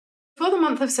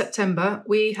month of September,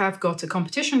 we have got a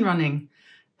competition running.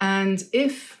 And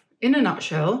if, in a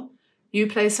nutshell, you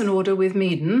place an order with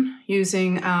Meeden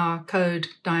using our code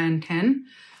Diane10,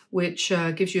 which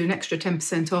gives you an extra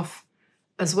 10% off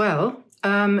as well,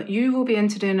 you will be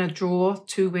entered in a draw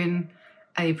to win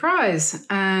a prize.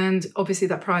 And obviously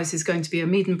that prize is going to be a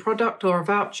Meeden product or a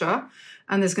voucher.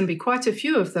 And there's going to be quite a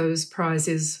few of those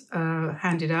prizes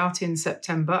handed out in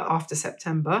September, after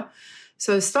September.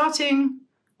 So starting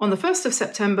on the 1st of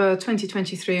September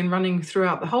 2023 and running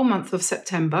throughout the whole month of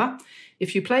September,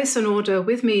 if you place an order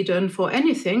with Meeden for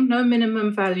anything, no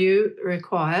minimum value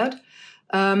required,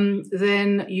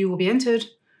 then you will be entered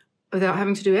without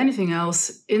having to do anything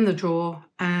else in the draw.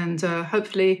 And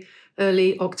hopefully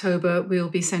early October, we'll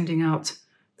be sending out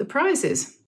the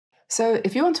prizes. So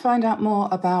if you want to find out more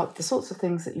about the sorts of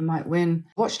things that you might win,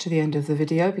 watch to the end of the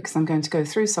video because I'm going to go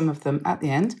through some of them at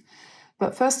the end.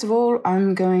 But first of all,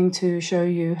 I'm going to show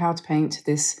you how to paint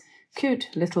this cute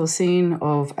little scene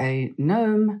of a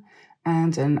gnome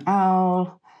and an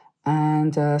owl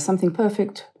and something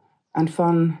perfect and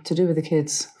fun to do with the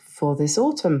kids for this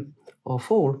autumn or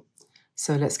fall.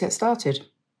 So let's get started.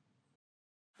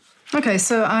 Okay,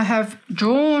 so I have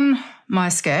drawn my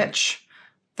sketch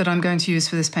that I'm going to use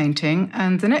for this painting,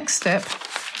 and the next step,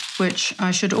 which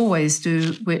I should always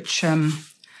do, which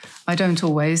I don't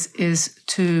always, is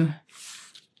to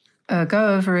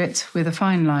go over it with a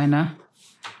fine liner,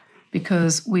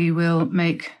 because we will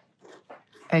make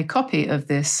a copy of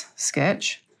this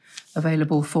sketch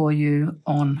available for you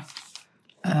on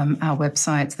our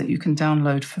website that you can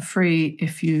download for free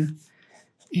if you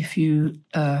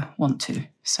want to.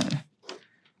 So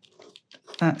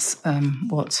that's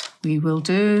what we will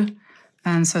do,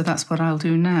 and so that's what I'll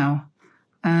do now.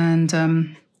 And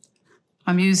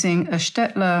I'm using a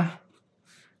Stettler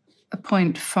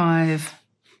 0.5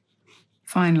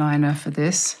 fine liner for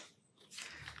this.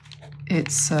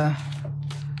 It's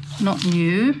not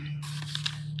new,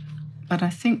 but I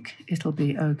think it'll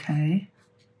be okay.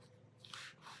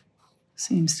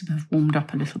 Seems to have warmed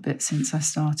up a little bit since I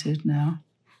started now.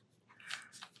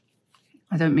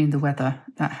 I don't mean the weather,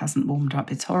 that hasn't warmed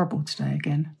up. It's horrible today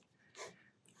again.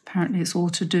 Apparently it's all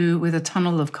to do with a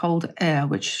tunnel of cold air,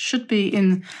 which should be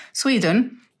in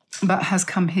Sweden, but has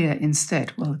come here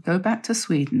instead. Well, go back to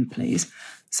Sweden, please.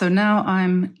 So now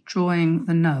I'm drawing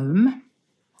the gnome,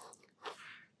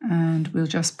 and we'll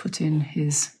just put in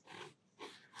his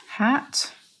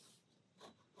hat,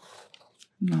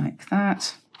 like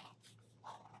that.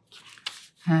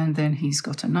 And then he's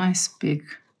got a nice big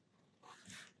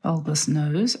bulbous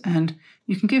nose, and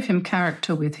you can give him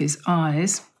character with his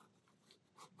eyes.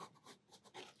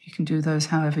 You can do those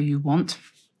however you want,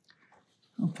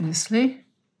 obviously.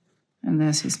 And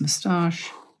there's his moustache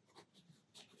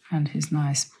and his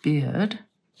nice beard.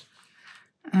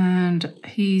 And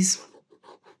he's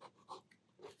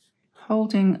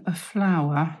holding a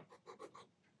flower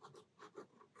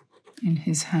in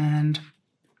his hand.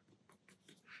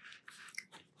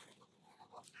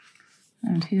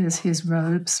 And here's his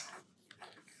robes,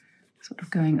 sort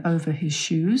of going over his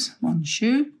shoes, one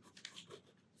shoe,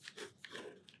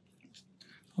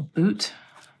 or boot.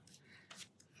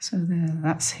 So there,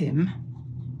 that's him.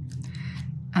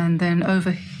 And then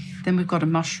then we've got a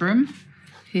mushroom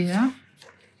here.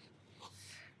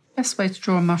 Best way to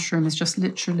draw a mushroom is just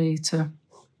literally to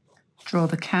draw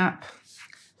the cap,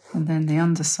 and then the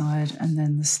underside, and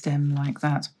then the stem like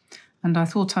that. And I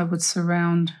thought I would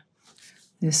surround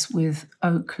this with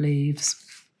oak leaves,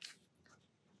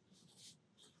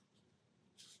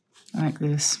 like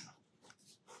this.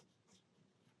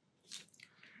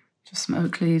 Just some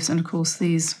oak leaves, and of course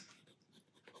these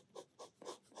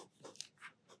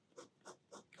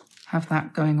have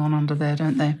that going on under there,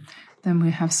 don't they? Then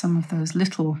we have some of those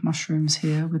little mushrooms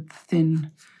here with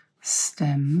thin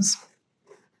stems.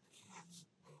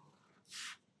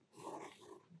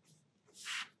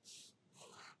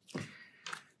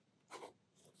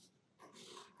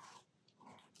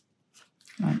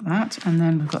 Like that. And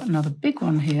then we've got another big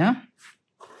one here.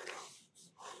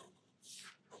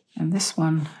 And this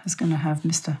one is going to have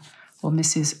Mr. or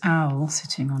Mrs. Owl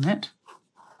sitting on it.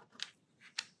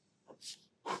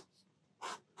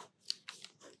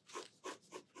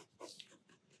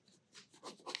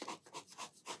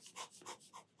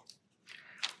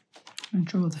 And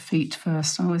draw the feet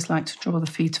first. I always like to draw the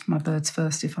feet of my birds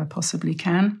first if I possibly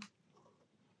can.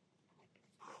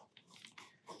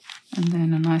 And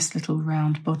then a nice little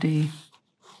round body.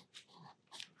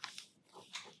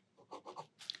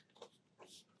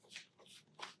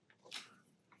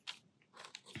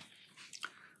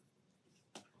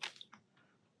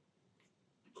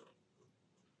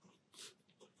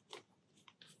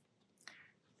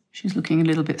 She's looking a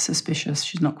little bit suspicious.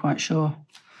 She's not quite sure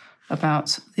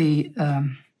about the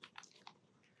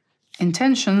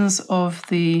intentions of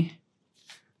the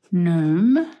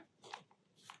gnome.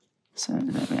 So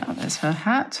there we are, there's her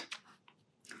hat.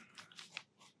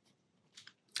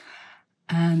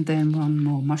 And then one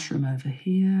more mushroom over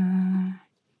here.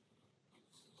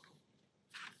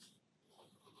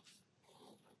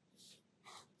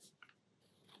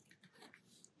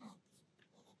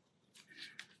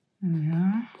 There we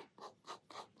are.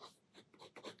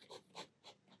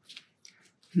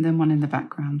 And then one in the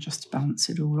background just to balance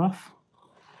it all off.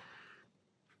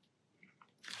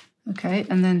 Okay,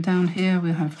 and then down here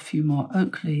we'll have a few more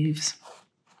oak leaves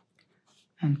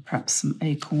and perhaps some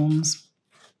acorns.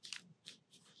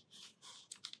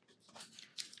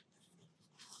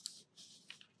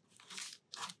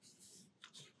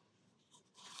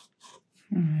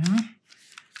 There we are.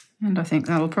 And I think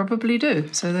that'll probably do.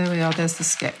 So there we are, there's the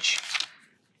sketch.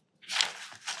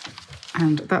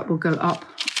 And that will go up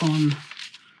on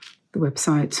the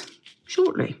website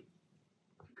shortly.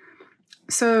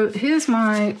 So here's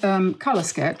my colour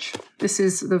sketch. This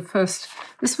was the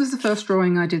first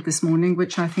drawing I did this morning,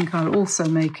 which I think I'll also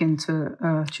make into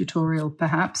a tutorial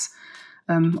perhaps.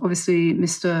 Obviously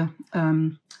Mr.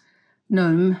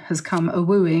 Gnome has come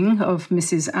a-wooing of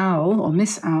Mrs. Owl, or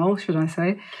Miss Owl, should I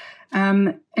say.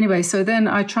 Anyway, so then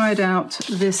I tried out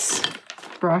this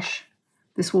brush,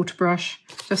 this water brush,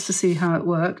 just to see how it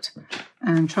worked,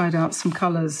 and tried out some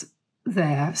colours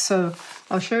there. So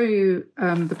I'll show you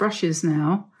the brushes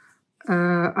now.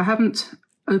 I haven't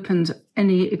opened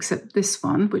any except this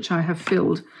one, which I have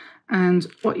filled. And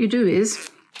what you do is,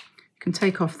 you can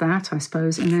take off that, I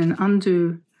suppose, and then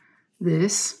undo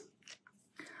this.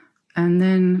 And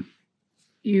then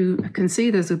you can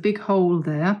see there's a big hole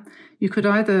there. You could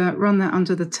either run that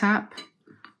under the tap,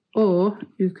 or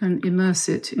you can immerse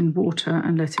it in water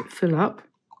and let it fill up,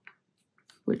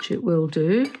 which it will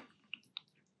do.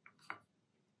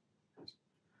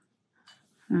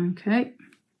 Okay,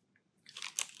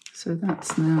 so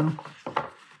that's now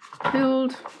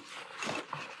filled.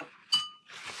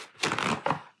 You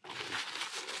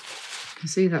can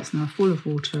see that's now full of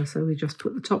water, so we just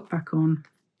put the top back on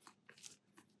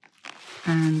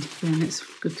and then it's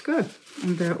good to go.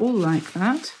 And they're all like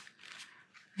that.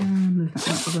 Move that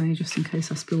out of the way just in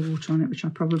case I spill water on it, which I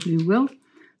probably will.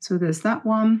 So there's that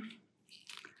one,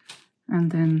 and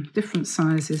then different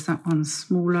sizes. That one's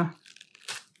smaller.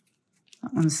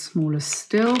 That one's smaller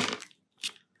still.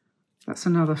 That's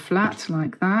another flat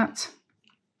like that.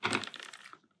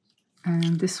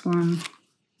 And this one,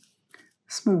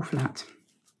 small flat.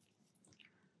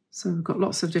 So we've got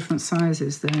lots of different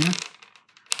sizes there.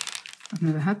 I've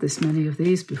never had this many of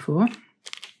these before.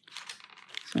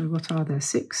 So what are there?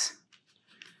 6.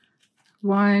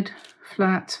 Wide,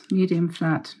 flat, medium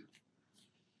flat,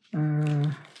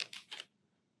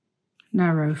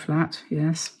 narrow flat,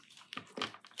 yes.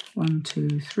 1,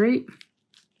 2, 3.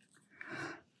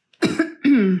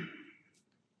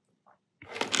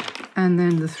 And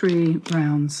then the 3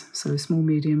 rounds, so small,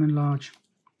 medium and large.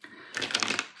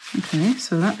 Okay,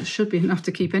 so that should be enough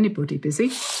to keep anybody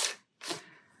busy.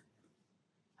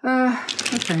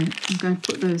 Okay, I'm going to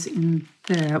put those in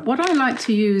there. What I like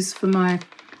to use for my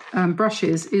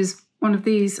brushes is one of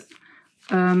these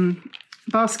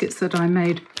baskets that I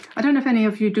made. I don't know if any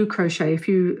of you do crochet. If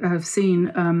you have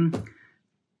seen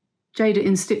Jada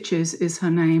in Stitches is her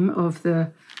name of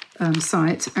the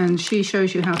site, and she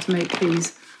shows you how to make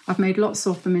these. I've made lots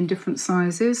of them in different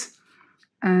sizes,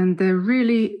 and they're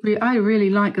I really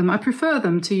like them. I prefer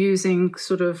them to using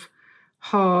sort of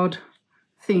hard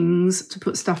things to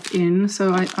put stuff in.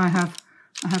 So I have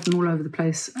them all over the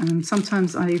place, and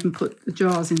sometimes I even put the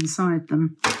jars inside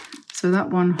them. So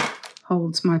that one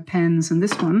holds my pens, and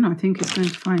this one I think is going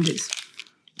to find its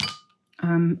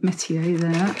métier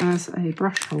there as a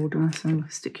brush holder. So I'll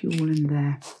stick you all in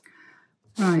there.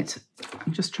 Right,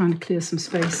 I'm just trying to clear some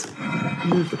space,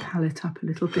 move the palette up a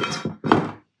little bit.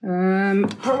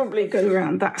 Probably go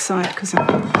around that side because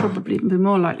I'll probably be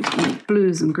more likely to make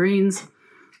blues and greens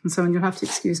and so on. You'll have to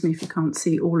excuse me if you can't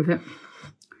see all of it.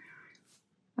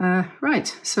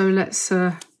 Right, so let's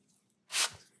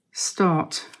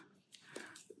start.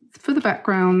 For the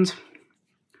background,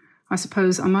 I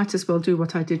suppose I might as well do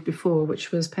what I did before,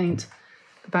 which was paint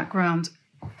the background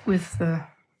with the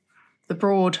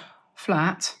broad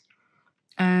flat,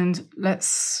 and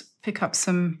let's pick up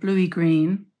some bluey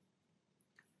green.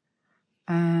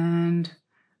 And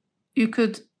you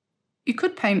could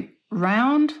paint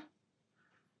round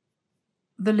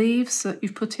the leaves that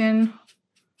you've put in,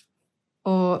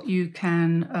 or you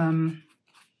can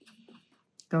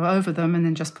go over them and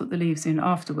then just put the leaves in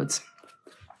afterwards.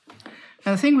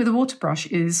 Now the thing with the water brush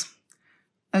is,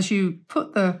 as you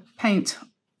put the paint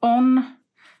on,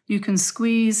 you can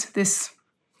squeeze this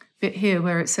bit here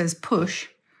where it says push,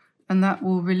 and that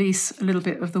will release a little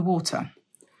bit of the water.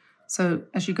 So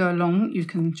as you go along, you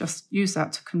can just use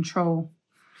that to control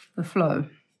the flow.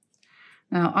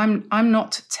 Now, I'm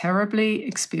not terribly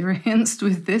experienced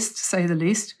with this, to say the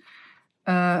least,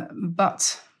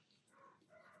 but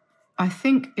I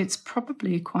think it's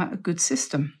probably quite a good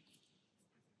system.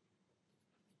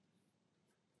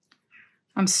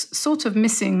 I'm sort of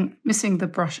missing the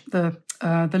brush,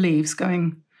 the leaves,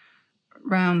 going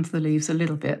round the leaves a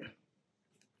little bit,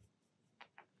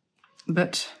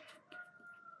 but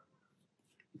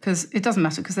because it doesn't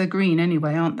matter, because they're green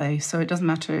anyway, aren't they? So it doesn't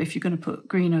matter if you're going to put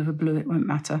green over blue, it won't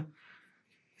matter.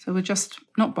 So we'll just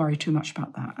not worry too much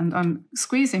about that. And I'm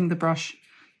squeezing the brush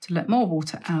to let more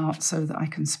water out so that I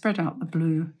can spread out the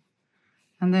blue,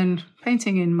 and then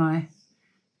painting in my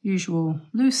usual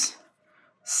loose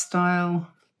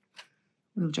style,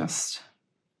 we'll just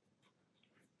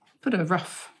put a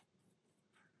rough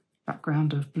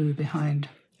background of blue behind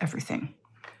everything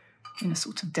in a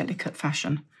sort of delicate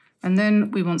fashion. And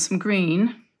then we want some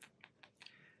green.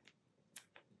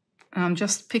 I'm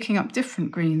just picking up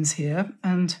different greens here,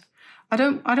 and I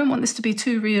don't want this to be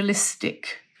too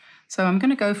realistic. So I'm going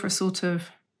to go for a sort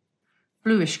of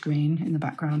bluish green in the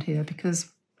background here, because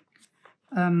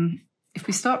if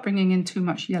we start bringing in too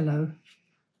much yellow,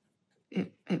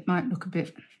 it might look a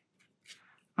bit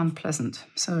unpleasant.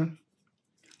 So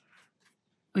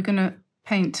we're going to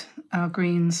paint our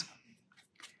greens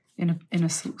in a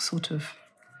sort of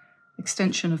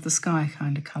extension of the sky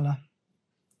kind of colour.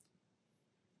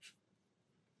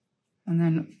 And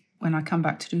then when I come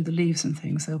back to do the leaves and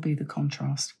things, there'll be the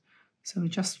contrast. So we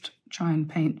just try and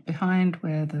paint behind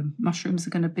where the mushrooms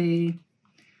are going to be,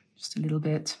 just a little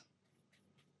bit.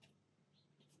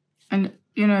 And,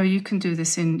 you know, you can do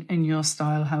this in your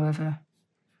style, however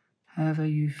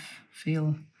you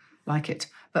feel like it.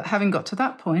 But having got to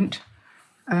that point,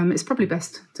 it's probably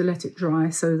best to let it dry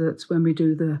so that when we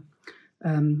do the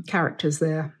characters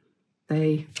there,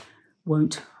 they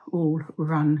won't all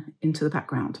run into the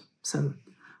background. So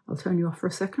I'll turn you off for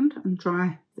a second and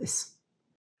dry this.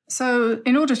 So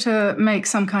in order to make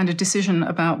some kind of decision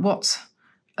about what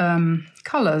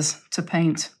colours to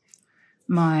paint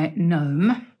my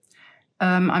gnome,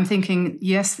 I'm thinking,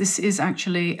 yes, this is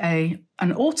actually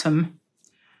an autumn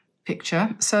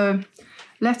picture. So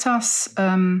let us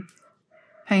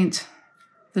paint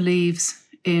the leaves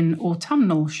in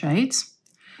autumnal shades.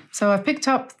 So I've picked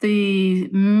up the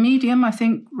medium, I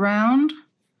think, round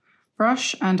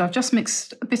brush, and I've just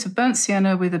mixed a bit of burnt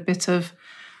sienna with a bit of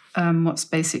what's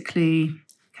basically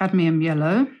cadmium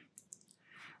yellow.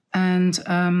 And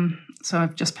so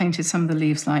I've just painted some of the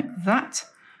leaves like that.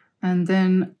 And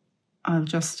then I'll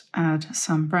just add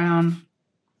some brown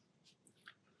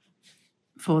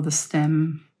for the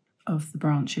stem of the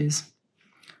branches,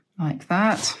 like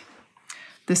that.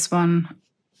 This one,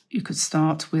 you could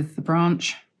start with the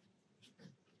branch,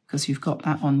 because you've got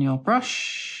that on your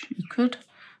brush. You could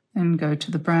then go to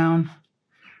the brown,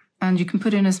 and you can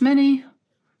put in as many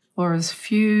or as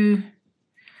few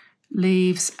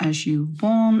leaves as you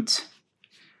want.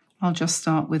 I'll just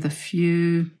start with a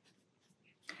few.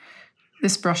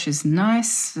 This brush is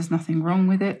nice, there's nothing wrong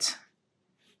with it.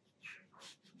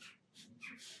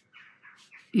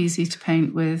 Easy to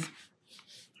paint with.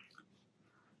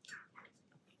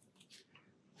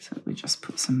 So we just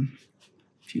put a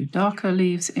few darker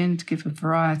leaves in to give a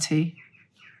variety.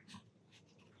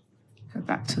 Go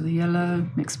back to the yellow,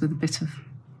 mix with a bit of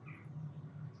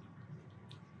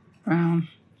brown.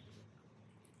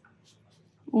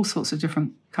 All sorts of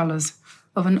different colours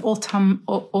of an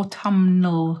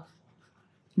autumnal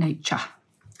nature.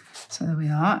 So there we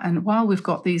are. And while we've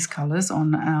got these colours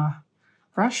on our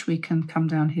brush, we can come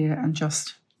down here and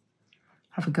just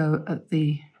have a go at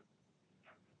the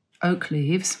oak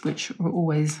leaves, which are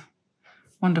always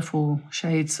wonderful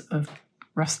shades of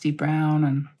rusty brown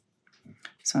and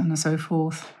so on and so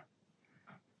forth.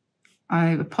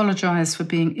 I apologise for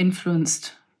being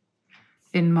influenced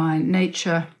in my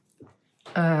nature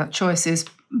choices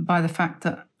by the fact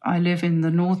that I live in the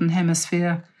northern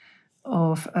hemisphere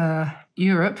of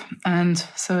Europe, and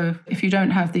so if you don't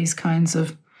have these kinds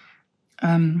of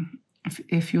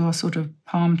if you're sort of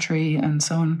palm tree and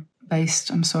so on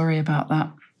based, I'm sorry about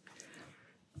that.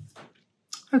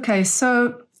 Okay,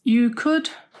 so you could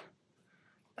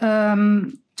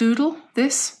doodle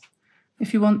this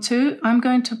if you want to. I'm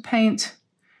going to paint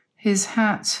his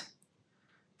hat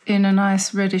in a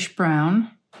nice reddish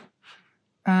brown,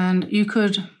 and you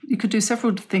could do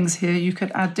several things here. You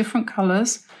could add different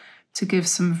colours, to give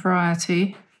some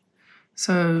variety.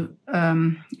 So,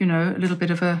 you know, a little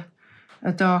bit of a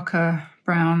darker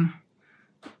brown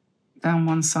down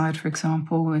one side, for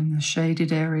example, in the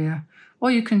shaded area. Or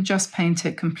you can just paint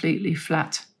it completely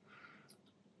flat.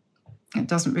 It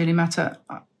doesn't really matter.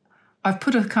 I've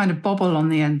put a kind of bobble on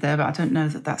the end there, but I don't know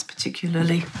that that's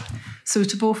particularly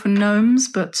suitable for gnomes.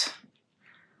 But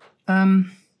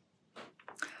and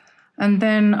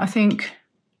then I think,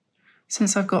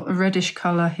 since I've got the reddish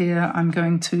colour here, I'm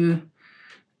going to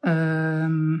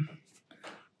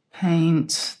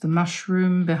paint the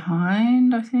mushroom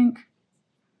behind, I think.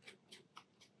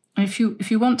 If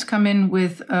you want to come in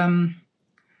with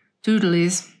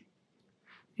doodlies,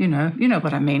 you know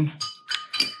what I mean.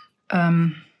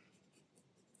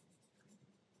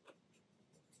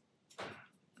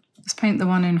 Let's paint the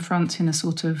one in front in a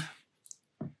sort of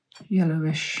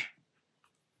yellowish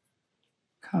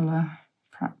colour,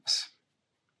 perhaps.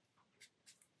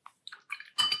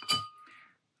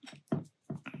 Don't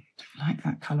like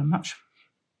that colour much.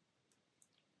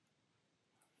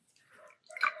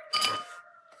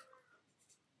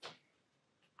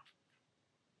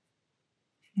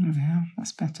 There we are,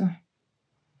 that's better.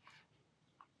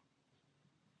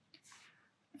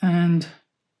 And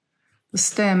the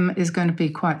stem is going to be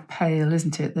quite pale,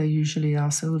 isn't it? They usually are,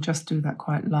 so we'll just do that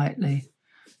quite lightly,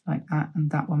 like that,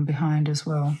 and that one behind as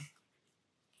well.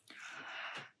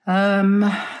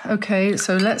 Okay,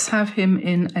 so let's have him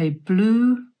in a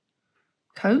blue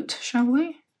coat, shall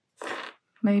we?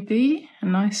 Maybe a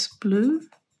nice blue.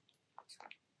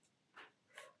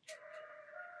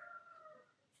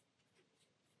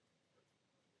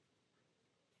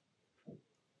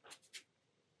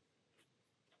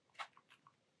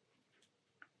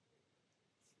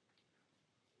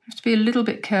 Have to be a little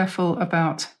bit careful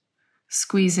about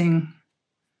squeezing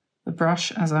the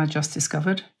brush, as I just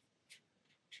discovered.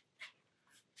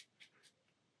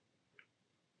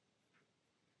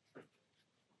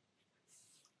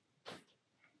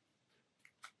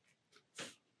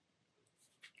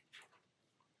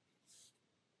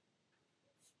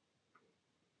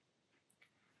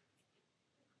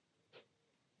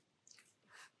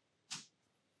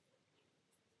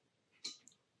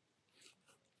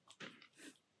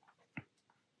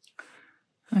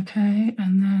 Okay,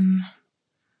 and then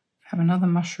have another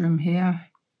mushroom here.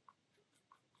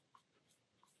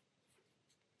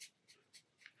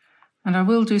 And I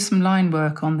will do some line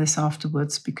work on this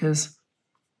afterwards, because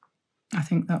I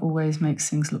think that always makes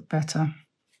things look better.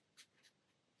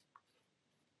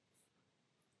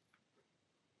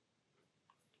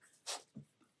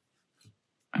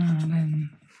 And then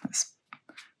let's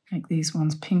make these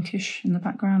ones pinkish in the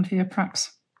background here,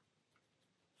 perhaps.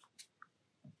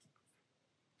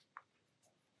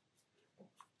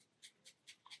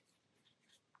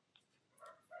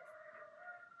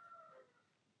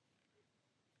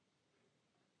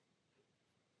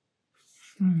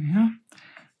 There we are.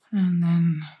 And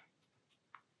then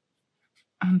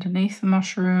underneath the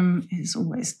mushroom is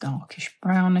always darkish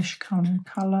brownish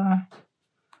colour.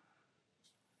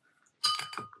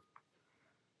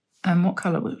 And what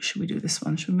colour should we do this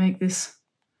one? Should we make this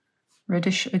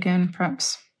reddish again,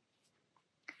 perhaps?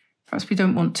 Perhaps we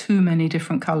don't want too many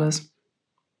different colours.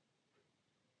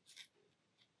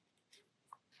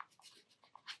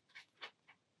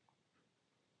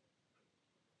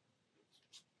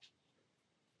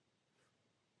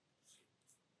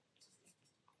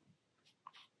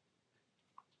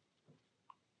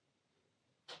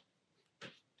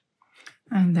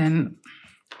 And then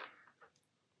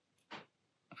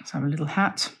let's have a little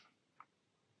hat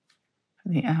for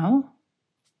the owl.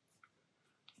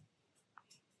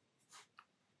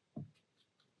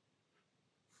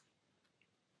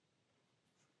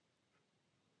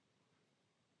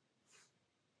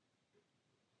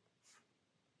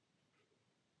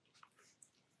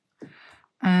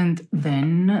 And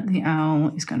then the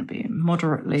owl is going to be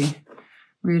moderately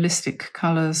realistic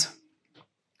colours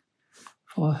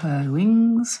for her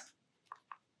wings.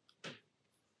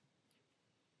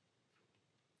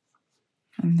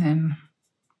 And then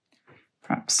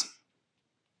perhaps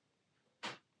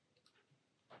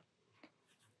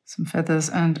some feathers,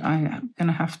 and I'm going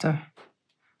to have to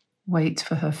wait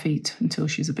for her feet until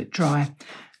she's a bit dry.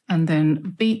 And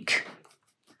then beak,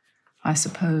 I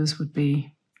suppose, would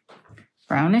be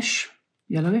brownish,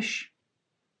 yellowish,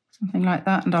 something like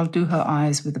that. And I'll do her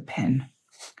eyes with a pen.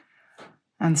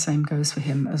 And same goes for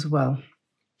him as well.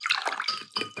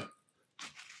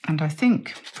 And I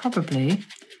think probably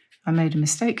I made a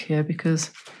mistake here,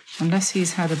 because unless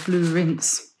he's had a blue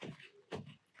rinse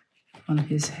on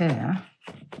his hair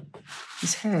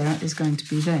is going to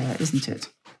be there, isn't it?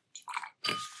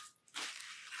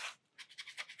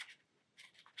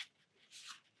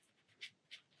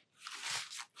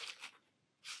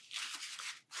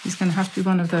 he's going to have to be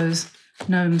one of those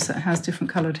gnomes that has different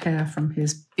coloured hair from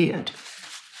his beard,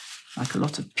 like a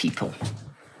lot of people.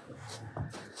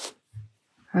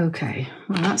 Okay,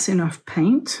 well that's enough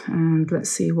paint, and let's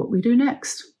see what we do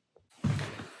next.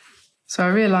 So I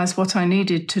realised what I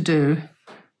needed to do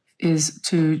is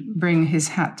to bring his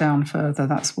hat down further.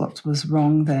 That's what was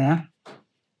wrong there.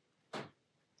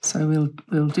 So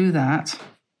we'll do that.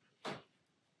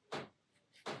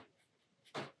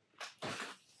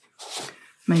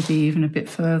 Maybe even a bit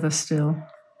further still.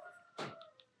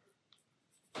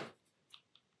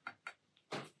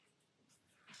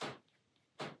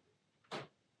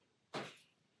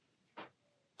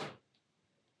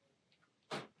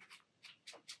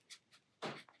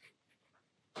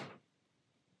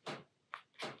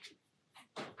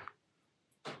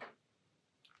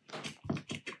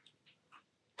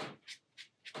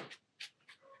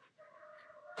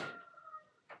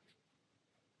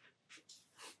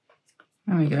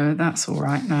 There we go, that's all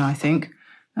right now, I think.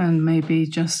 And maybe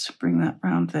just bring that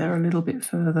round there a little bit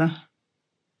further.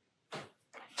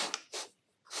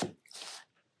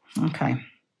 Okay.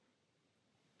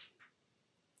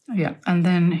 Yeah, and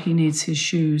then he needs his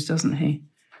shoes, doesn't he?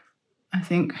 I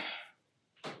think.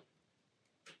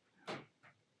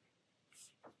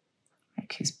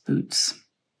 Make his boots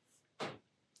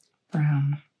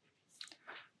brown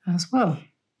as well.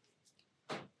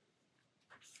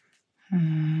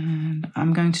 And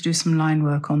I'm going to do some line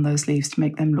work on those leaves to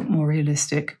make them look more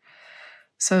realistic.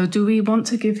 So do we want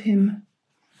to give him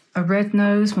a red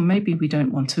nose? Well, maybe we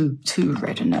don't want too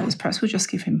red a nose. Perhaps we'll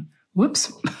just give him, whoops.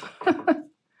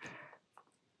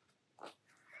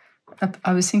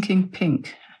 I was thinking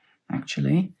pink,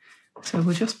 actually. So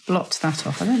we'll just blot that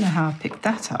off. I don't know how I picked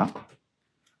that up.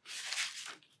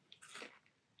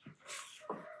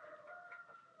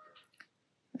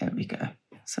 There we go.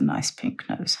 It's a nice pink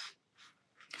nose.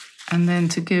 And then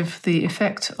to give the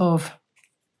effect of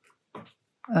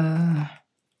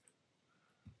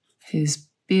his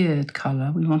beard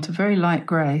colour, we want a very light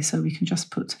grey, so we can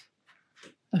just put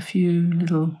a few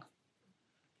little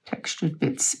textured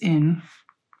bits in.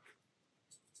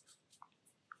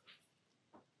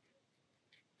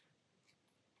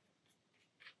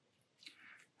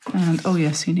 And, oh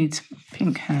yes, he needs a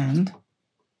pink hand.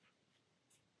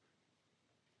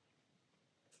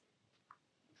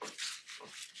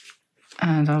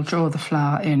 And I'll draw the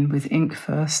flower in with ink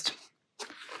first.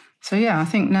 So yeah, I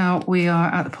think now we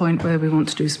are at the point where we want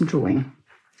to do some drawing.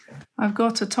 I've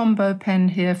got a Tombow pen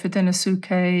here for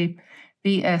Denisuke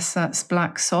BS, that's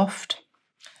black soft.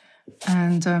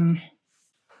 And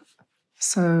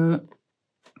so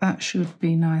that should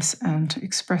be nice and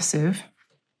expressive.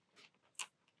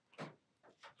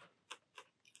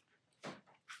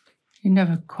 You're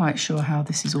never quite sure how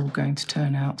this is all going to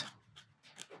turn out.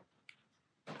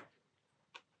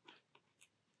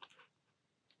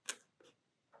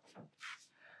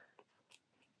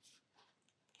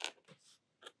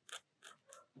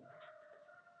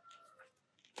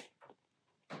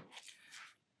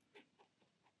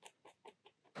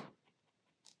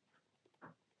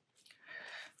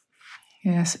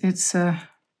 Yes, it's... Oh,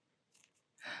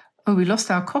 we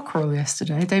lost our cockerel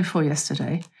yesterday, day before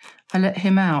yesterday. I let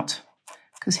him out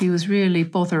because he was really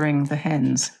bothering the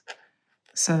hens.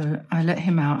 So I let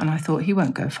him out and I thought he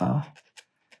won't go far.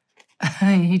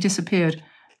 He disappeared.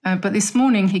 But this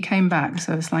morning he came back,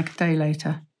 so it's like a day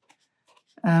later.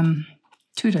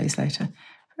 2 days later.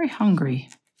 Very hungry,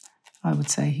 I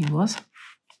would say he was.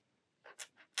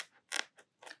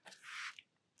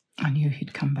 I knew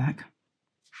he'd come back.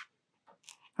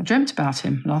 I dreamt about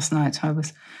him last night. I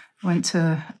was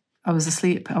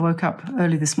asleep. I woke up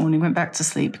early this morning, went back to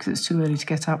sleep because it was too early to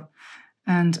get up.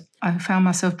 And I found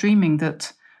myself dreaming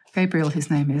that Gabriel,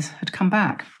 his name is, had come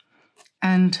back.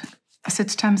 And I said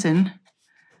to Tamsin,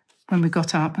 when we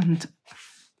got up and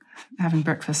having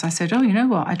breakfast, I said, oh, you know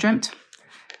what? I dreamt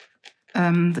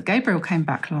that Gabriel came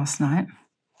back last night.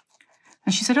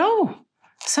 And she said, oh,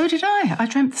 so did I. I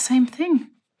dreamt the same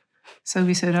thing. So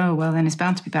we said, oh, well, then he's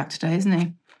bound to be back today, isn't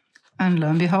he? And lo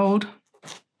and behold,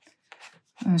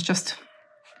 I was just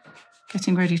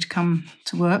getting ready to come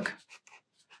to work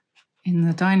in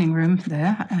the dining room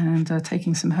there and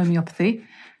taking some homeopathy.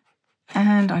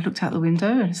 And I looked out the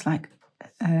window and it's like,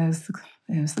 there's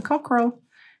the cockerel.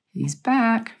 He's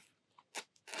back.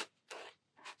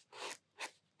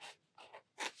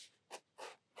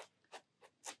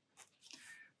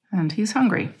 And he's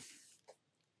hungry.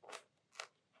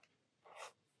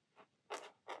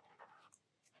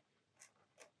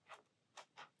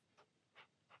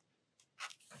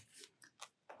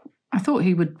 I thought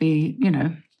he would be, you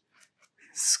know,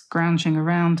 scrounging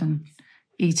around and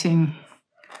eating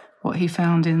what he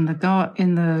found in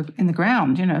the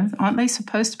ground. You know, aren't they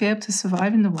supposed to be able to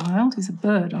survive in the wild? He's a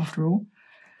bird after all.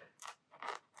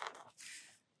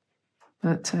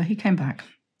 But he came back.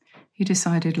 He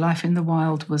decided life in the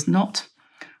wild was not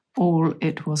all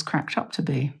it was cracked up to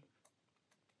be.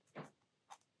 A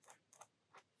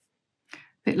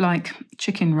bit like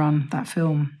Chicken Run, that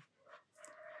film.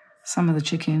 Some of the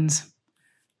chickens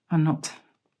are not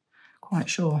quite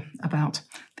sure about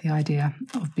the idea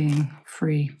of being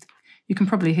free. You can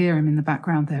probably hear him in the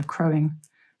background there crowing,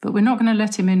 but we're not going to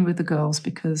let him in with the girls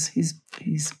because he's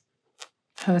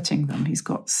hurting them. He's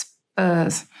got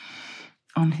spurs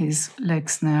on his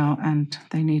legs now and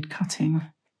they need cutting.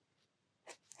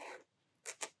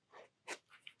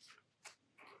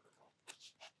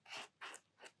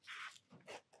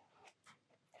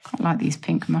 I like these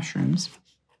pink mushrooms.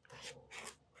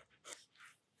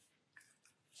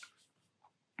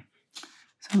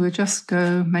 So we'll just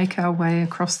go make our way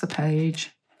across the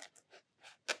page.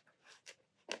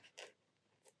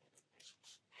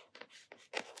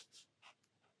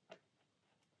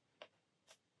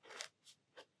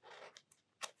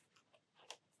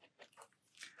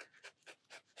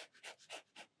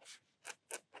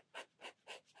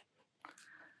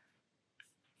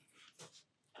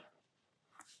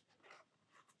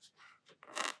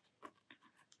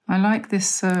 I like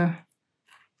this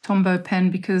Tombow pen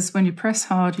because when you press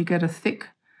hard you get a thick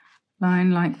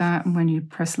line like that, and when you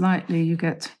press lightly you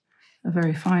get a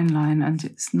very fine line, and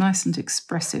it's nice and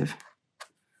expressive.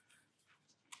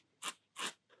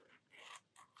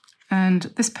 And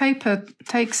this paper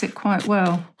takes it quite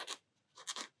well.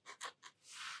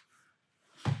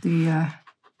 The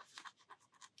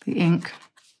ink.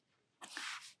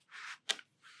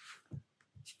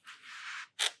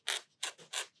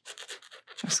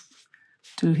 Just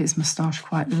do his moustache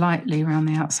quite lightly around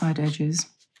the outside edges.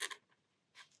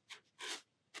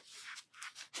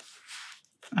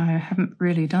 I haven't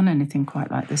really done anything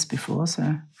quite like this before, so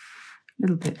a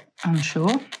little bit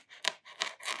unsure.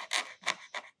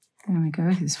 There we go,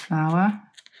 his flower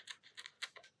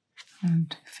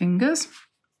and fingers.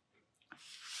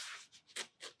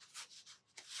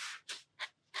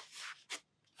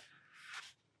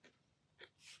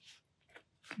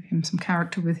 Give him some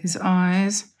character with his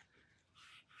eyes.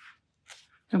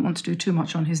 Don't want to do too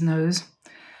much on his nose.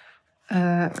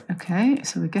 Okay,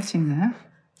 so we're getting there.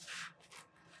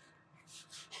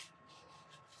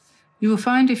 You will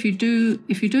find if you do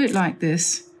it like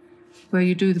this, where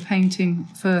you do the painting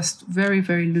first very,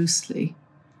 very loosely,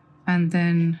 and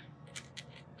then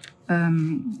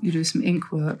you do some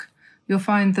ink work, you'll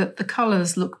find that the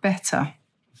colours look better.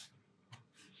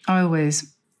 I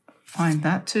always find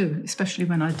that too, especially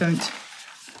when I don't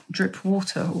drip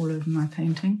water all over my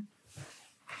painting.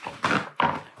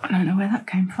 I don't know where that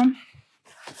came from.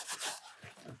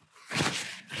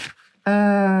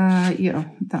 Yeah,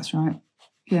 that's right.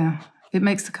 Yeah, it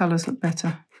makes the colours look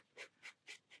better.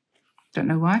 Don't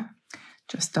know why,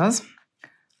 just does.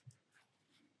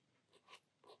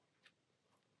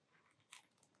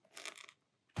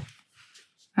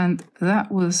 And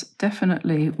that was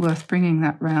definitely worth bringing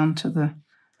that round to the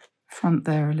front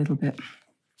there a little bit.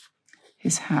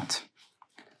 His hat,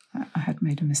 I had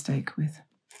made a mistake with.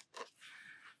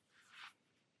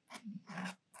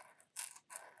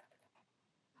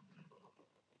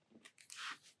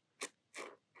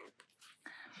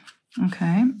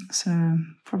 Okay, so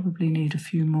probably need a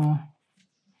few more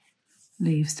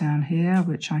leaves down here,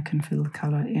 which I can fill the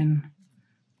colour in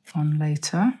on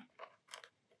later.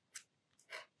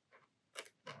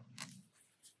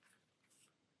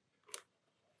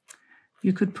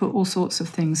 You could put all sorts of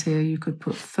things here. You could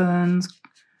put ferns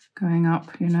going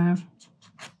up, you know,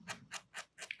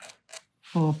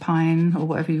 or pine, or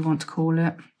whatever you want to call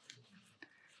it.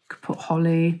 You could put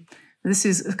holly. This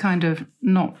is a kind of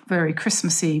not very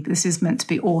Christmassy. This is meant to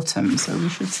be autumn, so we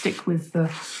should stick with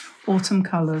the autumn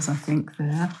colours, I think,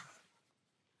 there.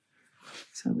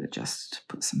 So we'll just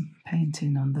put some paint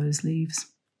in on those leaves.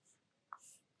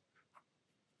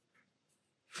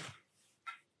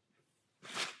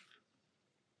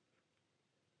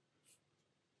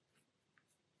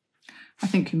 I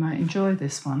think you might enjoy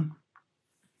this one.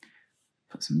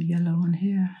 Put some yellow on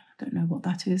here. I don't know what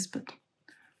that is, but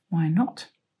why not?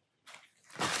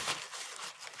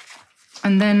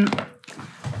 And then,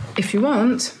 if you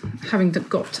want, having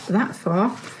got that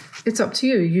far, it's up to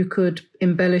you. You could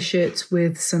embellish it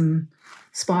with some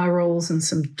spirals and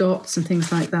some dots and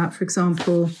things like that. For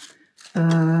example,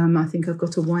 I think I've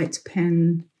got a white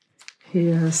pen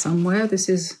here somewhere. This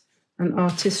is an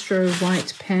Artistro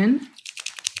white pen.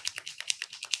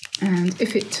 And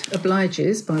if it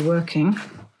obliges by working,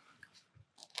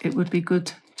 it would be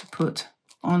good to put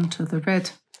onto the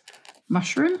red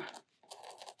mushroom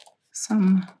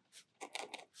some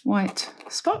white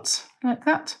spots like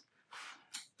that.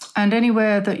 And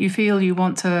anywhere that you feel you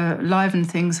want to liven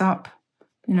things up,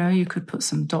 you know, you could put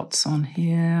some dots on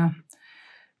here.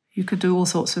 You could do all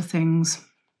sorts of things,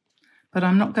 but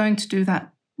I'm not going to do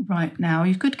that right now.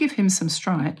 You could give him some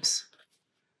stripes,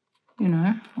 you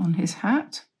know, on his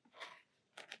hat,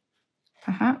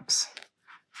 perhaps.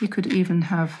 You could even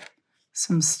have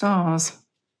some stars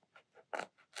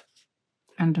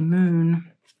and a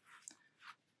moon,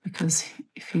 because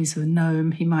if he's a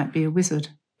gnome, he might be a wizard,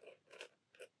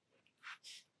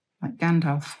 like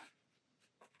Gandalf.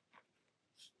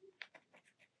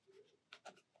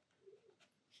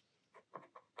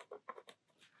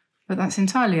 But that's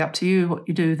entirely up to you what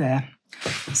you do there.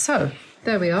 So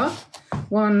there we are,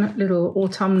 one little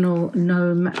autumnal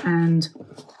gnome and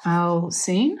owl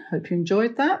scene. Hope you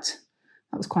enjoyed that.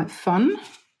 That was quite fun.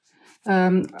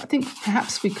 I think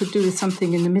perhaps we could do with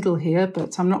something in the middle here,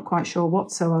 but I'm not quite sure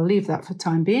what, so I'll leave that for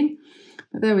time being.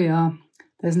 But there we are.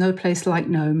 There's no place like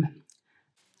Gnome.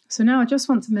 So now I just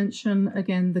want to mention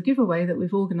again the giveaway that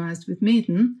we've organised with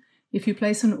Meeden. If you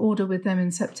place an order with them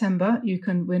in September, you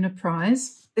can win a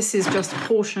prize. This is just a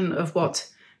portion of what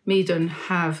Meeden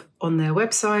have on their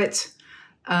website,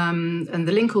 and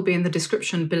the link will be in the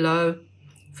description below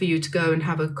for you to go and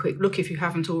have a quick look if you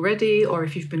haven't already, or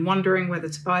if you've been wondering whether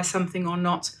to buy something or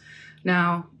not.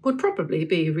 Now would probably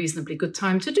be a reasonably good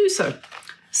time to do so.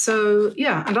 So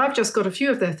yeah, and I've just got a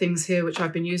few of their things here which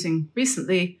I've been using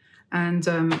recently and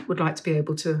would like to be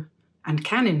able to, and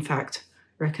can in fact,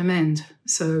 recommend.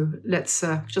 So let's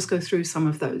just go through some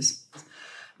of those.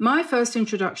 My first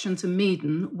introduction to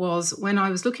Meeden was when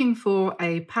I was looking for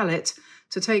a palette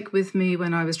to take with me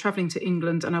when I was traveling to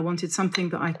England, and I wanted something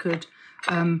that I could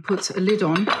put a lid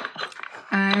on.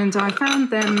 And I found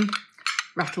them,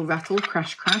 rattle, rattle,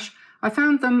 crash, crash. I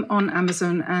found them on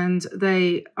Amazon, and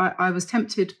I was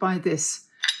tempted by this.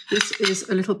 This is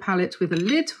a little palette with a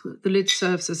lid. The lid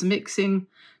serves as a mixing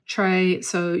tray,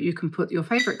 so you can put your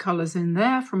favourite colours in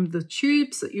there from the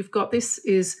tubes that you've got. This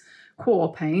is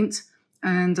Quar paint,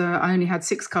 and I only had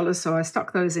 6 colours, so I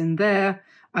stuck those in there.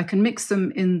 I can mix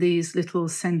them in these little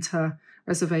centre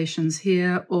reservations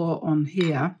here or on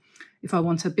here. If I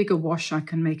want a bigger wash, I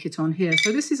can make it on here.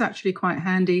 So this is actually quite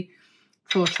handy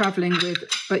for travelling with,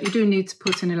 but you do need to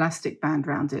put an elastic band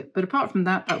around it. But apart from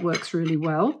that, that works really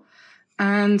well.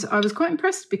 And I was quite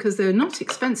impressed because they're not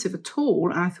expensive at all.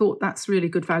 And I thought that's really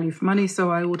good value for money.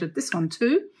 So I ordered this one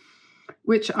too,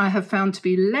 which I have found to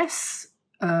be less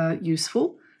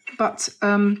useful. But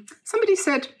somebody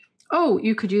said, oh,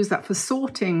 you could use that for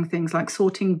sorting things like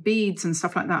sorting beads and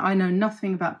stuff like that. I know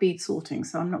nothing about bead sorting,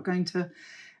 so I'm not going to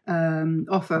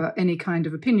offer any kind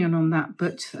of opinion on that,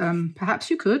 but perhaps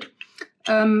you could.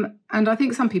 And I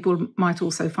think some people might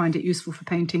also find it useful for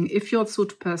painting. If you're the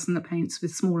sort of person that paints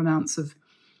with small amounts of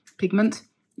pigment,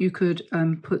 you could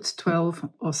put 12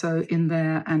 or so in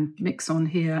there and mix on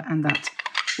here, and that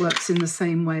works in the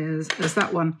same way as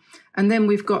that one. And then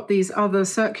we've got these other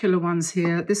circular ones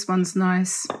here. This one's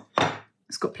nice.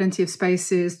 It's got plenty of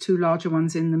spaces, 2 larger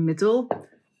ones in the middle.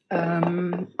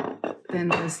 Then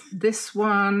there's this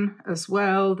one as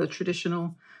well, the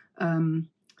traditional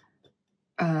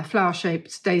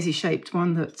flower-shaped, daisy-shaped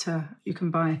one that you can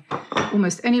buy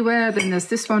almost anywhere. Then there's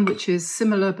this one, which is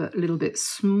similar but a little bit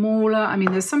smaller. I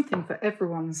mean, there's something for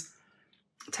everyone's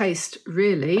taste,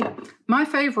 really. My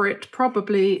favourite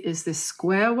probably is this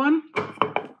square one.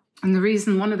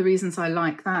 And one of the reasons I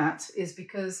like that is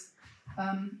because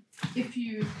if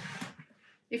you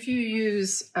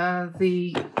use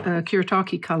the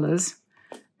Kuretake colours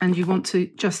and you want to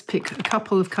just pick a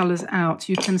couple of colours out,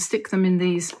 you can stick them in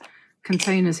these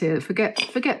containers here.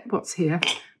 Forget what's here,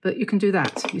 but you can do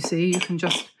that, you see. You can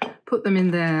just put them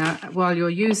in there while you're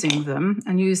using them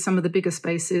and use some of the bigger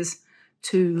spaces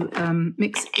to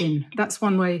mix in. That's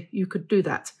one way you could do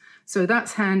that. So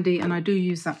that's handy, and I do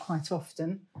use that quite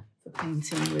often for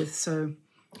painting with, so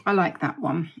I like that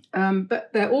one. But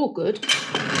they're all good.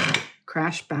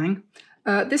 Crash, bang.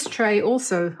 This tray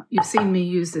also, you've seen me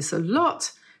use this a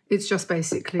lot. It's just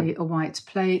basically a white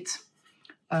plate.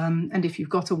 And if you've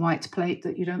got a white plate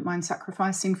that you don't mind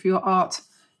sacrificing for your art,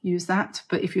 use that.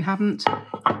 But if you haven't,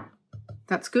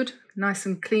 that's good. Nice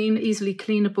and clean, easily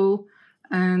cleanable,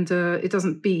 and it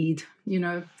doesn't bead. You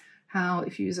know how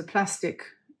if you use a plastic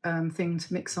thing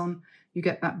to mix on, you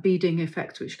get that beading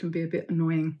effect, which can be a bit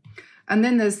annoying. And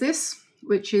then there's this,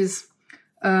 which is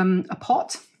a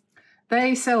pot.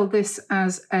 They sell this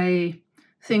as a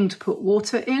thing to put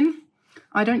water in.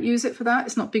 I don't use it for that.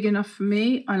 It's not big enough for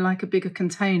me. I like a bigger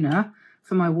container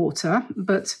for my water,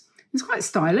 but It's quite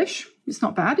stylish. It's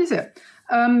not bad, is it?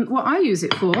 What I use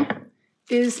it for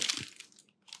is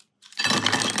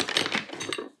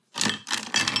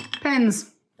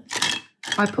pens.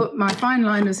 I put my fine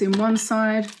liners in one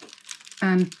side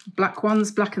and black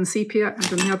ones, black and sepia,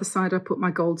 and on the other side I put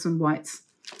my golds and whites.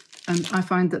 And I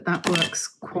find that that works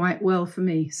quite well for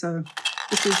me. So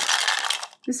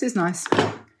this is nice.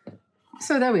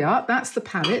 So there we are. That's the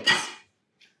palettes.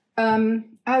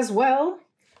 As well,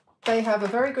 they have a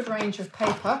very good range of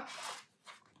paper,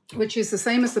 which is the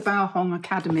same as the Bao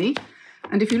Academy.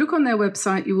 And if you look on their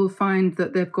website, you will find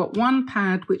that they've got one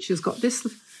pad which has got this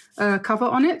cover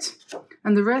on it,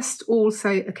 and the rest all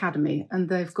say Academy. And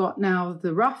they've got now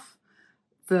the rough,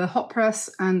 the hot press,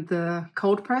 and the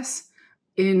cold press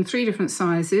in 3 different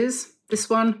sizes. This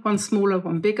one smaller,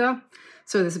 one bigger.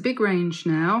 So there's a big range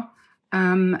now.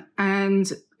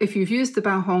 And if you've used the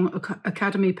Bao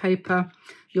Academy paper,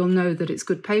 you'll know that it's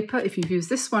good paper. If you've used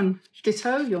this one,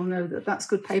 ditto, you'll know that that's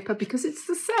good paper because it's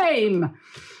the same.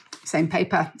 Same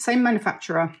paper, same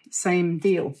manufacturer, same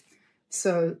deal.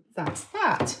 So that's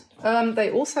that.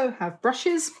 They also have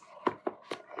brushes.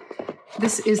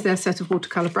 This is their set of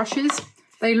watercolor brushes.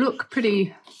 They look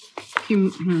pretty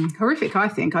horrific, I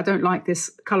think. I don't like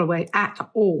this colorway at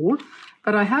all,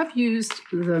 but I have used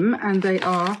them and they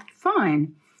are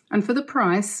fine. And for the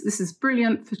price, this is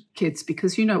brilliant for kids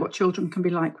because you know what children can be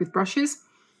like with brushes.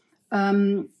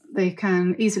 They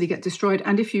can easily get destroyed.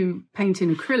 And if you paint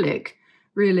in acrylic,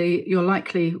 really, you're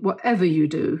likely, whatever you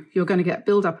do, you're going to get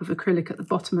build-up of acrylic at the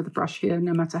bottom of the brush here,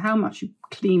 no matter how much you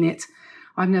clean it.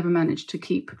 I've never managed to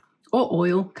keep, or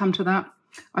oil, come to that.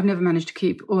 I've never managed to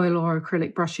keep oil or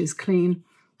acrylic brushes clean.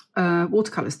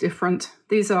 Watercolor's different.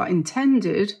 These are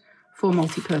intended for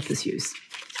multi-purpose use.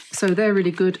 So they're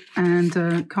really good and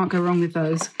can't go wrong with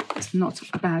those. It's not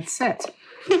a bad set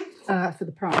for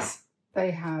the price.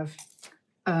 They have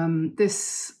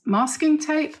this masking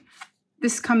tape.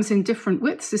 This comes in different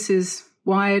widths. This is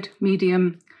wide,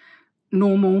 medium,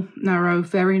 normal, narrow,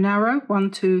 very narrow. 1,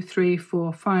 2, 3,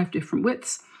 4, 5 different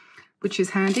widths, which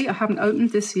is handy. I haven't opened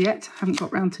this yet. Haven't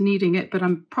got round to needing it, but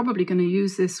I'm probably going to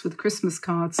use this with Christmas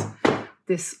cards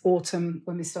this autumn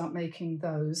when we start making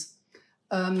those.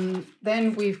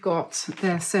 Then we've got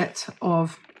their set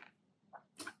of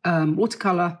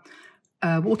watercolor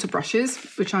water brushes,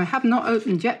 which I have not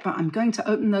opened yet, but I'm going to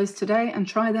open those today and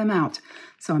try them out.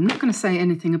 So I'm not going to say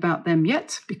anything about them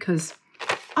yet because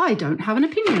I don't have an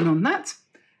opinion on that.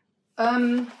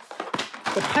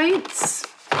 The paints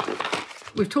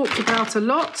we've talked about a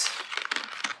lot,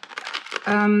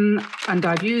 and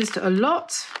I've used a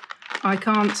lot. I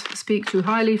can't speak too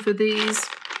highly for these.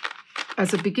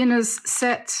 As a beginner's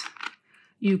set,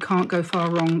 you can't go far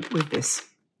wrong with this.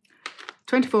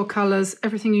 24 colours,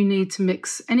 everything you need to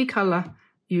mix any colour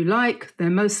you like. They're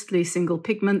mostly single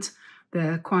pigment.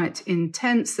 They're quite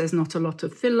intense. There's not a lot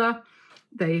of filler.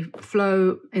 They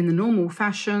flow in the normal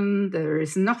fashion. There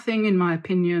is nothing, in my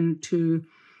opinion, to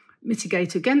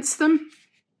mitigate against them.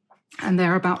 And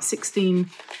they're about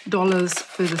 $16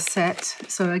 for the set.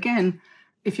 So again,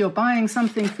 if you're buying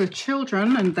something for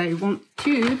children and they want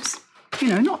tubes, you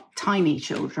know, not tiny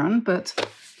children, but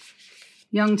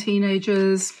young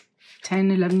teenagers,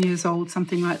 10, 11 years old,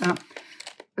 something like that,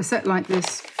 a set like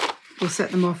this will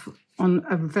set them off on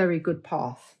a very good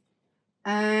path.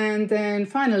 And then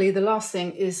finally, the last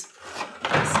thing is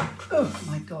this, oh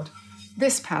my God,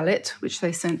 this palette, which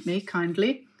they sent me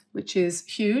kindly, which is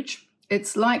huge.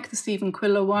 It's like the Stephen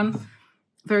Quiller one,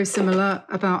 very similar,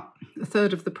 about a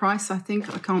third of the price, I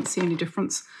think. I can't see any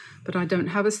difference, but I don't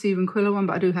have a Stephen Quiller one,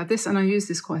 but I do have this, and I use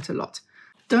this quite a lot.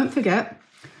 Don't forget,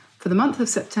 for the month of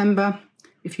September,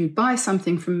 if you buy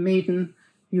something from Meeden,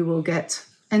 you will get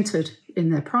entered in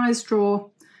their prize draw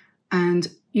and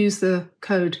use the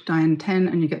code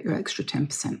Diane10 and you get your extra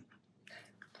 10%.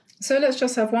 So let's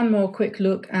just have one more quick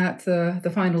look at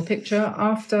the final picture.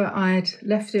 After I'd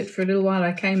left it for a little while,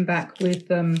 I came back with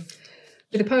a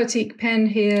Poetique pen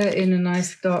here in a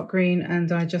nice dark green,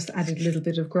 and I just added a little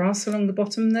bit of grass along the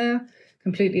bottom there,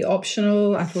 completely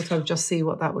optional. I thought I would just see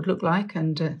what that would look like,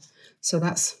 and so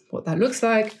that's what that looks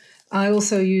like. I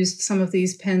also used some of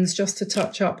these pens just to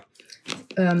touch up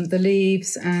the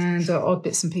leaves and odd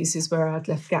bits and pieces where I'd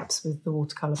left gaps with the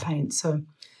watercolour paint. So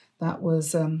that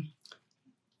was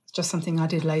just something I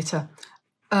did later.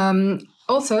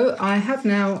 Also, I have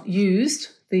now used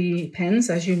the pens,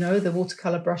 as you know, the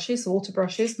watercolour brushes, the water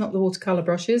brushes, not the watercolour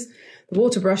brushes, the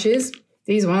water brushes,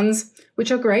 these ones,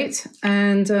 which are great,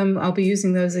 and I'll be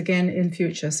using those again in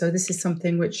future. So this is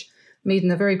something which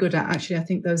Meeden are very good at. Actually, I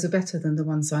think those are better than the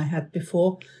ones I had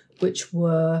before, which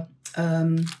were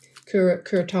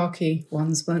Kuretake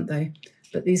ones, weren't they?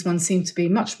 but these ones seem to be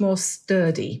much more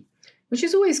sturdy, which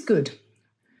is always good.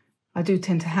 I do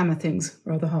tend to hammer things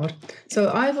rather hard. So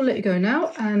I will let you go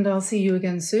now, and I'll see you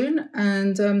again soon.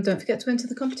 And don't forget to enter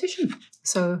the competition.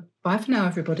 So bye for now,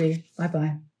 everybody.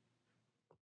 Bye-bye.